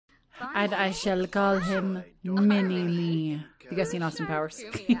And I shall call him Mini-Me. You guys seen Austin Powers?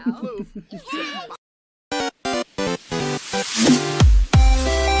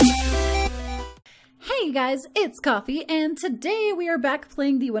 Hey guys, it's Coffee, and today we are back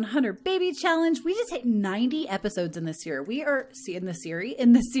playing the 100 Baby Challenge. We just hit 90 episodes in this year. We are in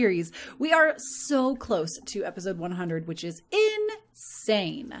the series. We are so close to episode 100, which is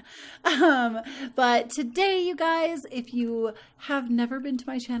insane. But today, you guys, if you have never been to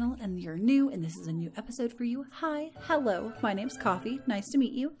my channel and you're new and this is a new episode for you, hi, hello, my name's Coffee. Nice to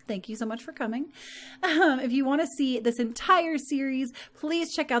meet you. Thank you so much for coming. If you want to see this entire series,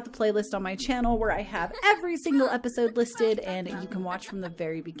 please check out the playlist on my channel where I have every single episode listed and you can watch from the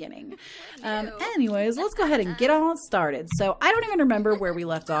very beginning. Anyways, let's go ahead and get on started. So I don't even remember where we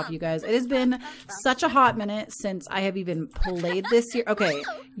left off, you guys. It has been such a hot minute since I have even played this year. Okay,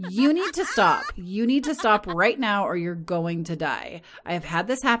 you need to stop. You need to stop right now or you're going to die. I have had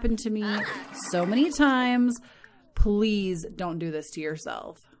this happen to me so many times. Please don't do this to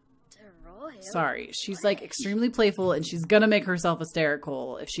yourself. Sorry, she's like extremely playful and she's gonna make herself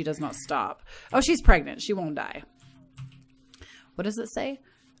hysterical if she does not stop. Oh, she's pregnant. She won't die. What does it say?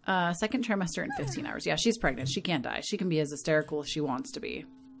 Second trimester in 15 hours. Yeah, she's pregnant. She can't die. She can be as hysterical as she wants to be.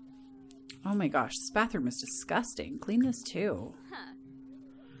 Oh my gosh, this bathroom is disgusting. Clean this too.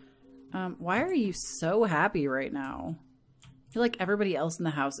 Why are you so happy right now? I feel like everybody else in the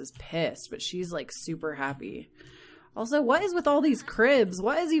house is pissed, but she's like super happy. Also, what is with all these cribs?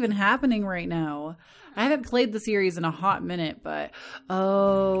 What is even happening right now? I haven't played the series in a hot minute, but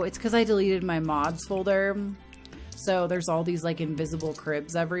oh, it's because I deleted my mods folder. So there's all these like invisible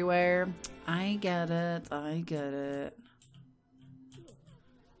cribs everywhere. I get it. I get it.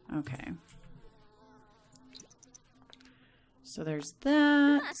 Okay. So there's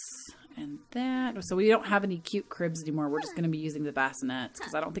that and that. So we don't have any cute cribs anymore. We're just going to be using the bassinets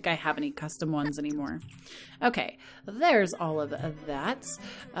because I don't think I have any custom ones anymore. Okay, there's all of that.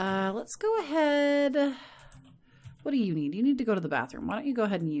 Let's go ahead. What do you need? You need to go to the bathroom. Why don't you go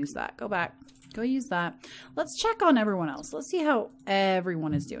ahead and use that? Go back. Go use that. Let's check on everyone else. Let's see how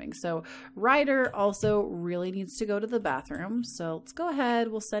everyone is doing. So Ryder also really needs to go to the bathroom. So let's go ahead.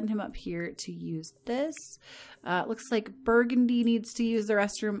 We'll send him up here to use this. Looks like Burgundy needs to use the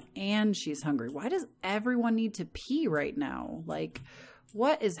restroom and she's hungry. Why does everyone need to pee right now? Like,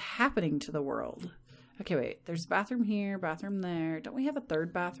 what is happening to the world? Okay, wait. There's a bathroom here, bathroom there. Don't we have a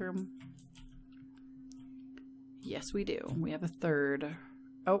third bathroom? Yes, we do. We have a third.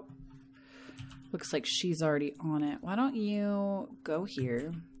 Oh. Looks like she's already on it. Why don't you go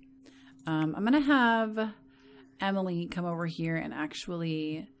here? I'm going to have Emily come over here and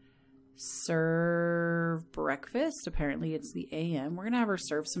actually serve breakfast. Apparently it's the AM. We're going to have her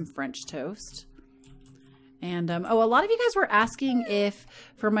serve some French toast. And, oh, a lot of you guys were asking if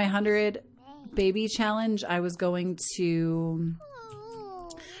for my 100 baby challenge, I was going to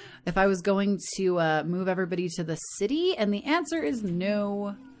move everybody to the city. And the answer is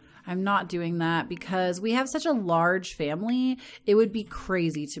no. I'm not doing that because we have such a large family. It would be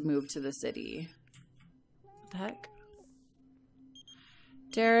crazy to move to the city. What the heck?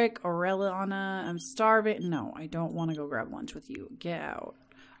 Derek, Aureliana, I'm starving. No, I don't want to go grab lunch with you. Get out.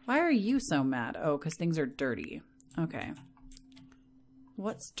 Why are you so mad? Oh, because things are dirty. Okay.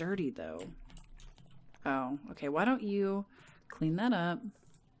 What's dirty though? Oh, okay. Why don't you clean that up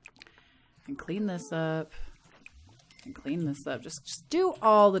and clean this up? And clean this up. Just do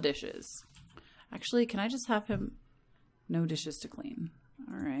all the dishes. Actually, can I just have him? No dishes to clean.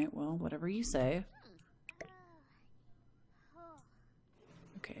 All right. Well, whatever you say.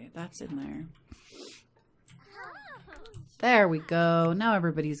 Okay, that's in there. There we go. Now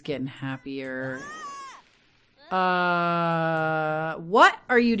everybody's getting happier. What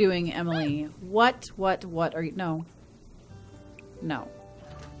are you doing, Emily? What are you? No. No.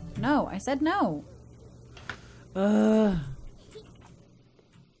 No, I said no.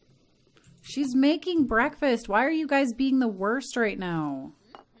 She's making breakfast. Why are you guys being the worst right now?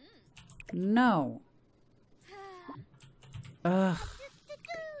 No. Ugh.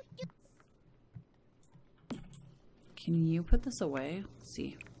 Can you put this away? Let's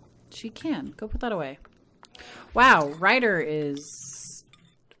see. She can. Go put that away. Wow, Ryder is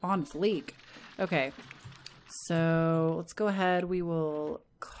on fleek. Okay. So let's go ahead. We will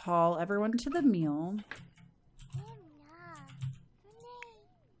call everyone to the meal.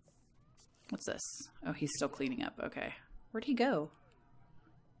 What's this? Oh, he's still cleaning up. Okay. Where'd he go?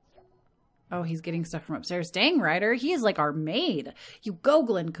 Oh, he's getting stuff from upstairs. Dang, Ryder. He is like our maid. You go,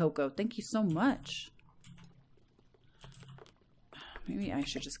 Glen Coco. Thank you so much. Maybe I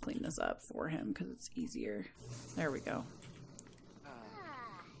should just clean this up for him because it's easier. There we go.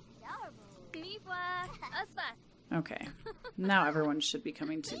 Okay. Now everyone should be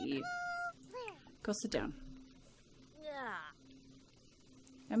coming to eat. Go sit down.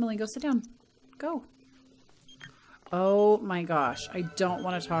 Emily, go sit down. Go. Oh my gosh. I don't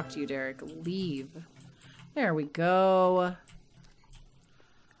want to talk to you, Derek. Leave. There we go.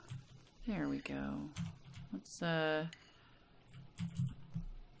 There we go. Let's,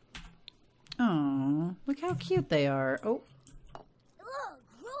 oh, look how cute they are. Oh.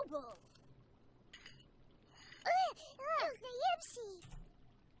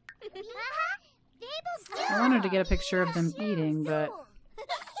 I wanted to get a picture of them eating, but...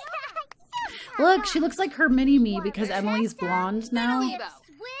 Look, she looks like her mini-me because Emily's blonde now.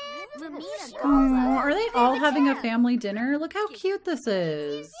 Oh, are they all having a family dinner? Look how cute this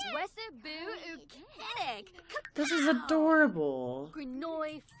is. This is adorable.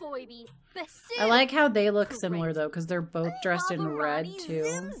 I like how they look similar, though, because they're both dressed in red,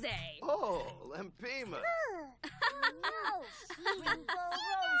 too. Oh, Lempima.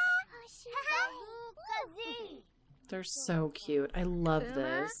 They're so cute. I love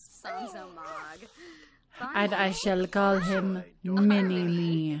this. And I shall call him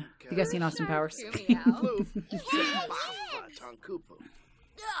Mini-Me. You guys seen Austin Powers?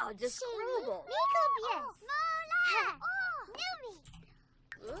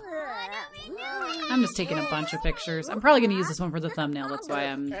 I'm just taking a bunch of pictures. I'm probably going to use this one for the thumbnail. That's why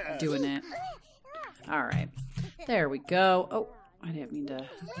I'm doing it. All right. There we go. Oh, I didn't mean to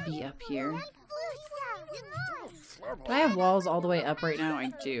be up here. Do I have walls all the way up right now?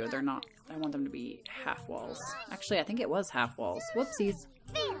 I do. They're not. I want them to be half walls. Actually, I think it was half walls. Whoopsies.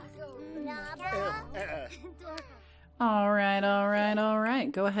 All right, all right, all right.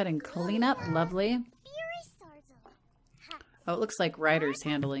 Go ahead and clean up. Lovely. Oh, it looks like Ryder's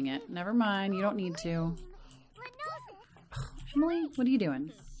handling it. Never mind. You don't need to. Emily, what are you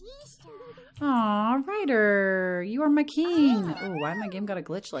doing? Aw, Ryder. You are my king. Oh, why my game got a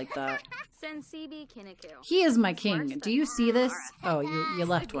glitch like that? He is my king. Do you see this? Oh, you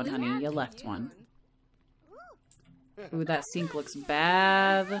left one, honey. You left one. Ooh, that sink looks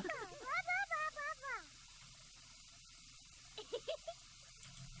bad.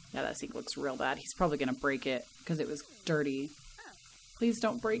 Yeah, that sink looks real bad. He's probably going to break it because it was dirty. Please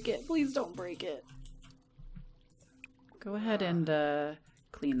don't break it. Please don't break it. Go ahead and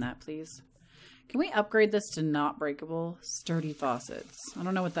clean that, please. Can we upgrade this to not breakable? Sturdy faucets. I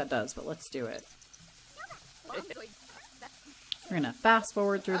don't know what that does, but let's do it. We're going to fast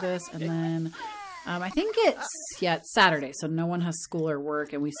forward through this, and then I think it's Saturday, so no one has school or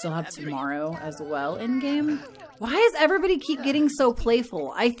work, and we still have tomorrow as well in-game. Why does everybody keep getting so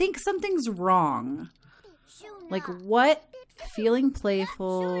playful? I think something's wrong. Like, what? Feeling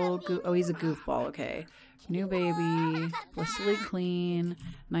playful. Oh, he's a goofball. Okay. New baby. Blissfully clean.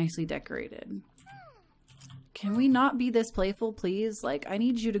 Nicely decorated. Can we not be this playful, please? Like, I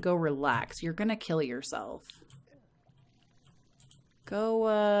need you to go relax. You're gonna kill yourself. Go,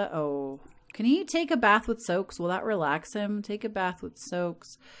 oh. Can he take a bath with soaks? Will that relax him? Take a bath with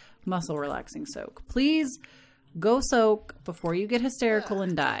soaks. Muscle relaxing soak. Please go soak before you get hysterical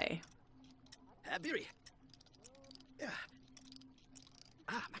and die.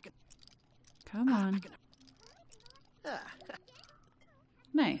 Come on.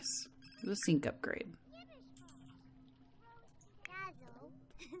 Nice. It was a sink upgrade.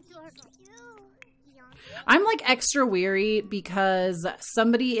 I'm like extra weary because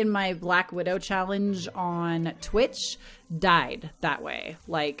somebody in my Black Widow challenge on Twitch died that way.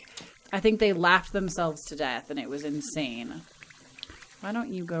 Like, I think they laughed themselves to death and it was insane. Why don't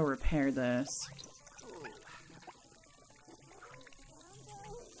you go repair this?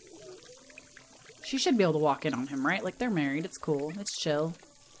 She should be able to walk in on him, right? Like, they're married. It's cool. It's chill.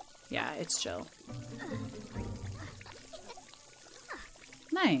 Yeah, it's chill.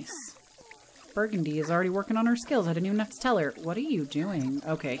 Nice. Burgundy is already working on her skills. I didn't even have to tell her. What are you doing?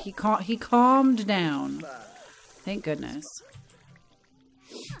 Okay, he calmed down. Thank goodness.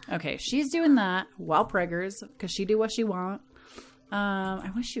 Okay, she's doing that while preggers, because she do what she want.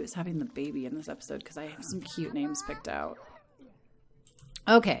 I wish she was having the baby in this episode, because I have some cute names picked out.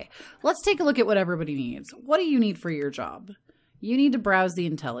 Okay, let's take a look at what everybody needs. What do you need for your job? You need to browse the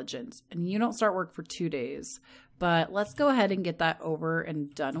intelligence, and you don't start work for 2 days. But let's go ahead and get that over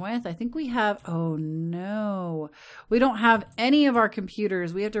and done with. I think we have, oh no, we don't have any of our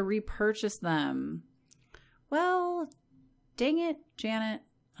computers. We have to repurchase them. Well, dang it, Janet.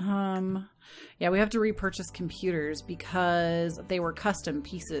 Yeah, we have to repurchase computers because they were custom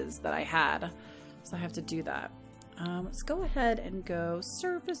pieces that I had. So I have to do that. Let's go ahead and go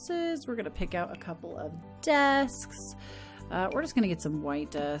services. We're going to pick out a couple of desks. We're just going to get some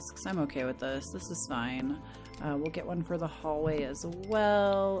white desks. I'm okay with this. This is fine. We'll get one for the hallway as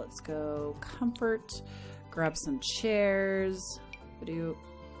well. Let's go comfort. Grab some chairs. Ba-doop,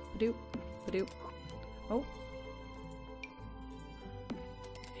 ba-doop, ba-doop. Oh.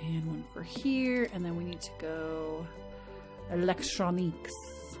 And one for here. And then we need to go electronics.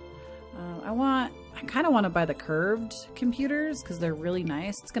 I kind of want to buy the curved computers because they're really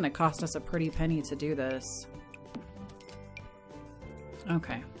nice. It's going to cost us a pretty penny to do this.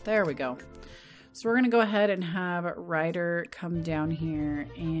 Okay, there we go. So we're going to go ahead and have Ryder come down here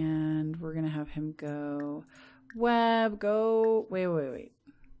and we're going to have him go web, go, wait.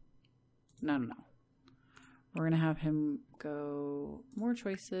 No. We're going to have him go more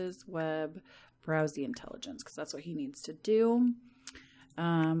choices, web, browse the intelligence because that's what he needs to do.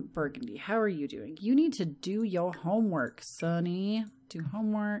 Burgundy, how are you doing? You need to do your homework, Sonny. Do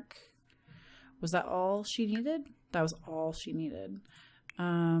homework. Was that all she needed? That was all she needed.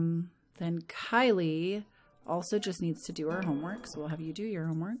 Then Kylie also just needs to do her homework, so we'll have you do your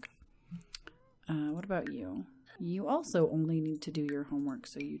homework. What about you? You also only need to do your homework,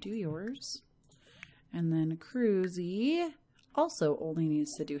 so you do yours. And then Cruzy also only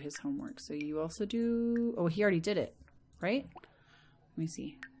needs to do his homework, so you also do... Oh, he already did it, right? Let me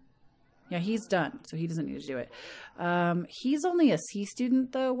see. Yeah, he's done, so he doesn't need to do it. He's only a C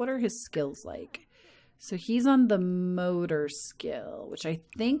student, though. What are his skills like? So he's on the motor skill, which I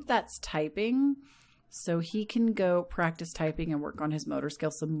think that's typing. So he can go practice typing and work on his motor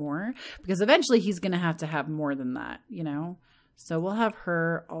skill some more. Because eventually he's going to have more than that, you know? So we'll have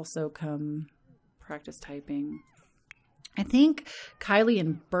her also come practice typing. I think Kylie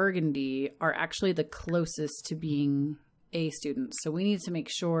and Burgundy are actually the closest to being A students. So we need to make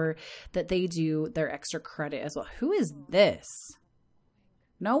sure that they do their extra credit as well. Who is this?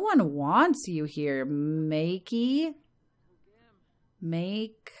 No one wants you here, Makey.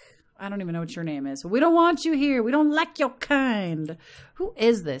 I don't even know what your name is. We don't want you here. We don't like your kind. Who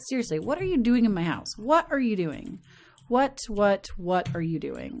is this? Seriously, what are you doing in my house? What are you doing? What are you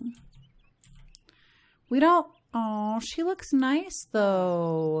doing? We don't... Oh, she looks nice,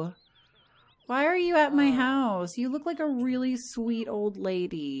 though. Why are you at my house? You look like a really sweet old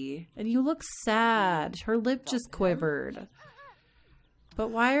lady. And you look sad. Her lip just quivered. But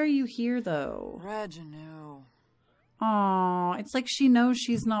why are you here, though? Reginue. Aw, it's like she knows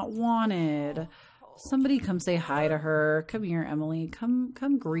she's not wanted. Somebody come say hi to her. Come here, Emily. Come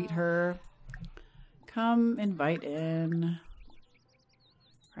greet her. Come invite in.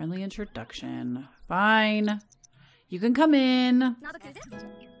 Friendly introduction. Fine. You can come in.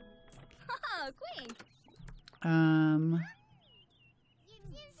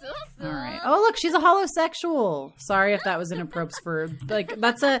 Alright. Oh, look, she's a holosexual. Sorry if that was inappropriate for, like,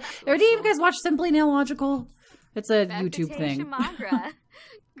 that's a... Or do you guys watch Simply Nailogical? It's a YouTube thing.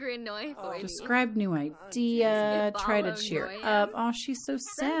 Describe new idea. Try to cheer up. Oh, she's so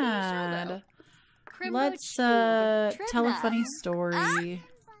sad. Let's tell a funny story.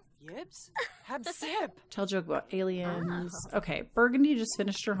 Tell a joke about aliens. Okay, Burgundy just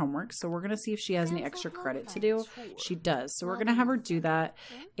finished her homework, so we're going to see if she has any extra credit to do. She does, so we're going to have her do that.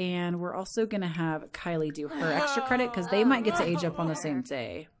 And we're also going to have Kylie do her extra credit, because they might get to age up on the same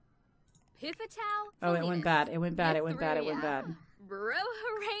day. Oh, it went bad. It went bad. It went bad. It went bad.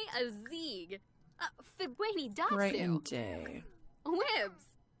 Right in day.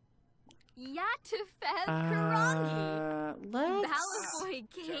 Let's...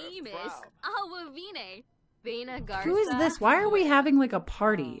 Who is this? Why are we having like a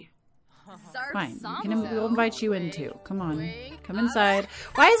party? Fine, we'll invite you in too. Come on, come inside.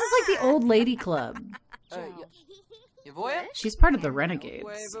 Why is this like the old lady club? She's part of the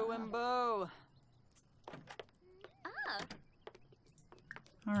Renegades.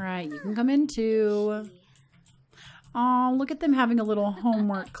 Alright, you can come in too. Oh, look at them having a little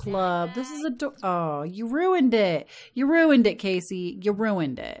homework club. This is oh, you ruined it. You ruined it, Casey. You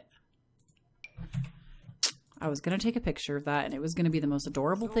ruined it. I was going to take a picture of that, and it was going to be the most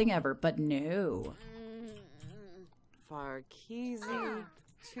adorable thing ever, but no. Farkeezy,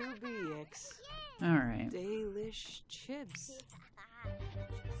 2BX. All right. Dalish chips.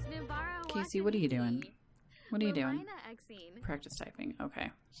 Casey, what are you doing? What are you doing? Practice typing.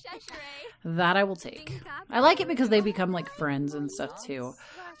 Okay. That I will take. I like it because they become like friends and stuff too.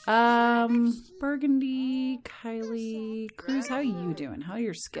 Burgundy, Kylie, Cruz, how are you doing? How are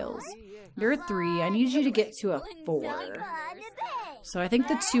your skills? You're a 3. I need you to get to a 4. So I think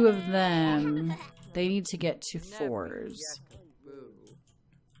the 2 of them, they need to get to 4s.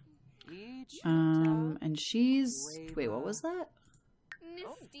 And she's... Wait, what was that?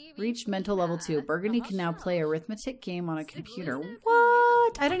 Reach mental level 2. Burgundy can now play arithmetic game on a computer.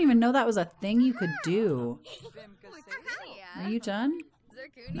 What? I didn't even know that was a thing you could do. Are you done?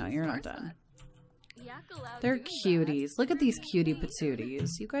 No, you're not done. They're cuties. Look at these cutie patooties.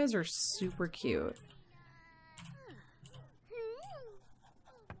 You guys are super cute.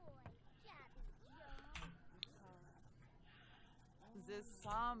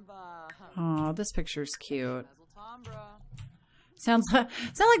 Oh, this picture's cute. Sounds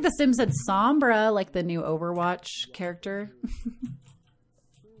like The Sims said Sombra, like the new Overwatch character.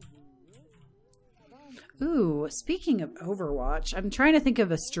 Ooh, speaking of Overwatch, I'm trying to think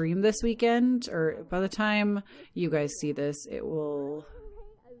of a stream this weekend, or by the time you guys see this, it will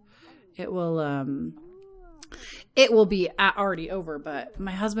be already over, but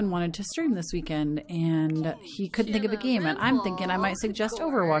my husband wanted to stream this weekend and he couldn't think of a game, and I'm thinking I might suggest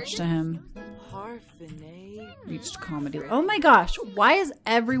Overwatch to him. Reached comedy. Oh my gosh, why is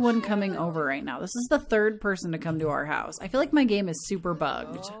everyone coming over right now? This is the third person to come to our house. I feel like my game is super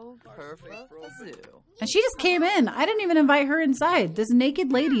bugged. And she just came in. I didn't even invite her inside. This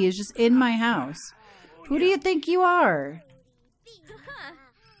naked lady is just in my house. Who do you think you are?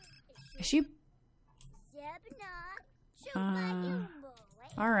 Is she...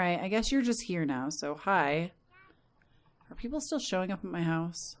 Alright, I guess you're just here now, so hi. Are people still showing up at my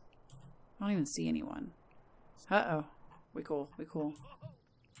house? I don't even see anyone. Uh-oh. We cool.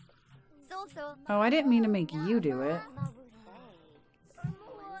 Oh, I didn't mean to make you do it.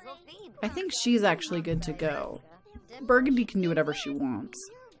 I think she's actually good to go. Burgundy can do whatever she wants.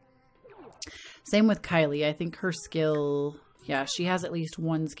 Same with Kylie. I think her skill... Yeah, she has at least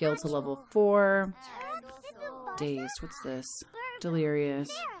one skill to level 4. Dazed. What's this? Delirious.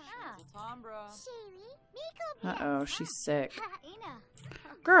 Uh-oh, she's sick.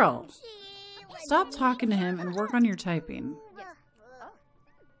 Girl, stop talking to him and work on your typing.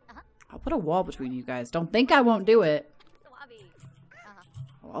 I'll put a wall between you guys. Don't think I won't do it.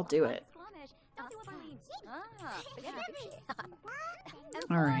 Oh, I'll do it.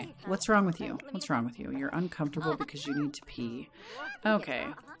 Alright, what's wrong with you? What's wrong with you? You're uncomfortable because you need to pee. Okay.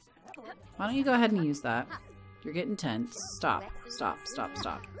 Why don't you go ahead and use that? You're getting tense. Stop.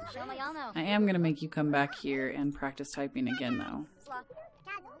 I am going to make you come back here and practice typing again, though.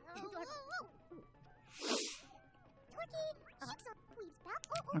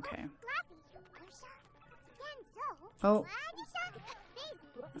 Okay. Oh.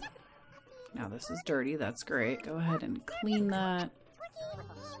 Now this is dirty. That's great. Go ahead and clean that.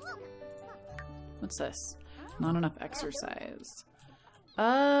 What's this? Not enough exercise.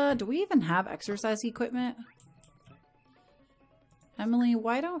 Do we even have exercise equipment? Emily,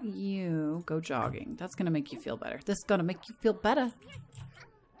 why don't you go jogging? That's going to make you feel better. This is going to make you feel better.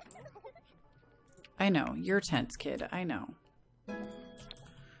 I know. You're tense, kid. I know.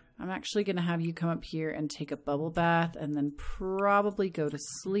 I'm actually going to have you come up here and take a bubble bath and then probably go to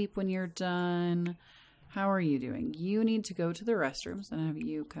sleep when you're done. How are you doing? You need to go to the restrooms and have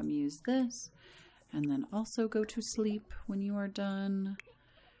you come use this. And then also go to sleep when you are done.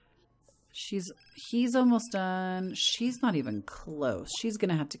 He's almost done. She's not even close. She's going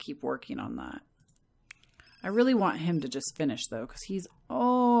to have to keep working on that. I really want him to just finish though, because he's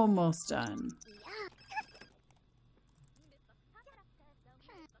almost done.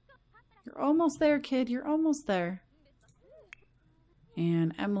 You're almost there, kid. You're almost there.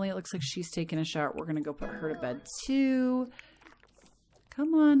 And Emily, it looks like she's taking a shower. We're going to go put her to bed too.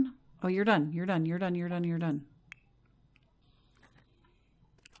 Come on. Oh, you're done. You're done.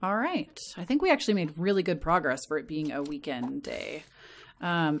 All right. I think we actually made really good progress for it being a weekend day.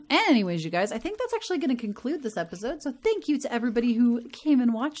 Anyways, you guys, I think that's actually going to conclude this episode. So thank you to everybody who came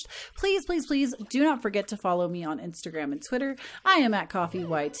and watched. Please do not forget to follow me on Instagram and Twitter. I am at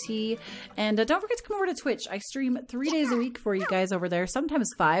KoffeeYT. And don't forget to come over to Twitch. I stream 3 days a week for you guys over there,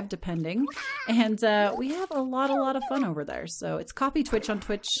 sometimes 5, depending. And we have a lot of fun over there. So it's Coffee Twitch on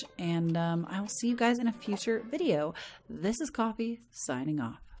Twitch. And I will see you guys in a future video. This is Coffee signing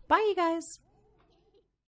off. Bye, you guys.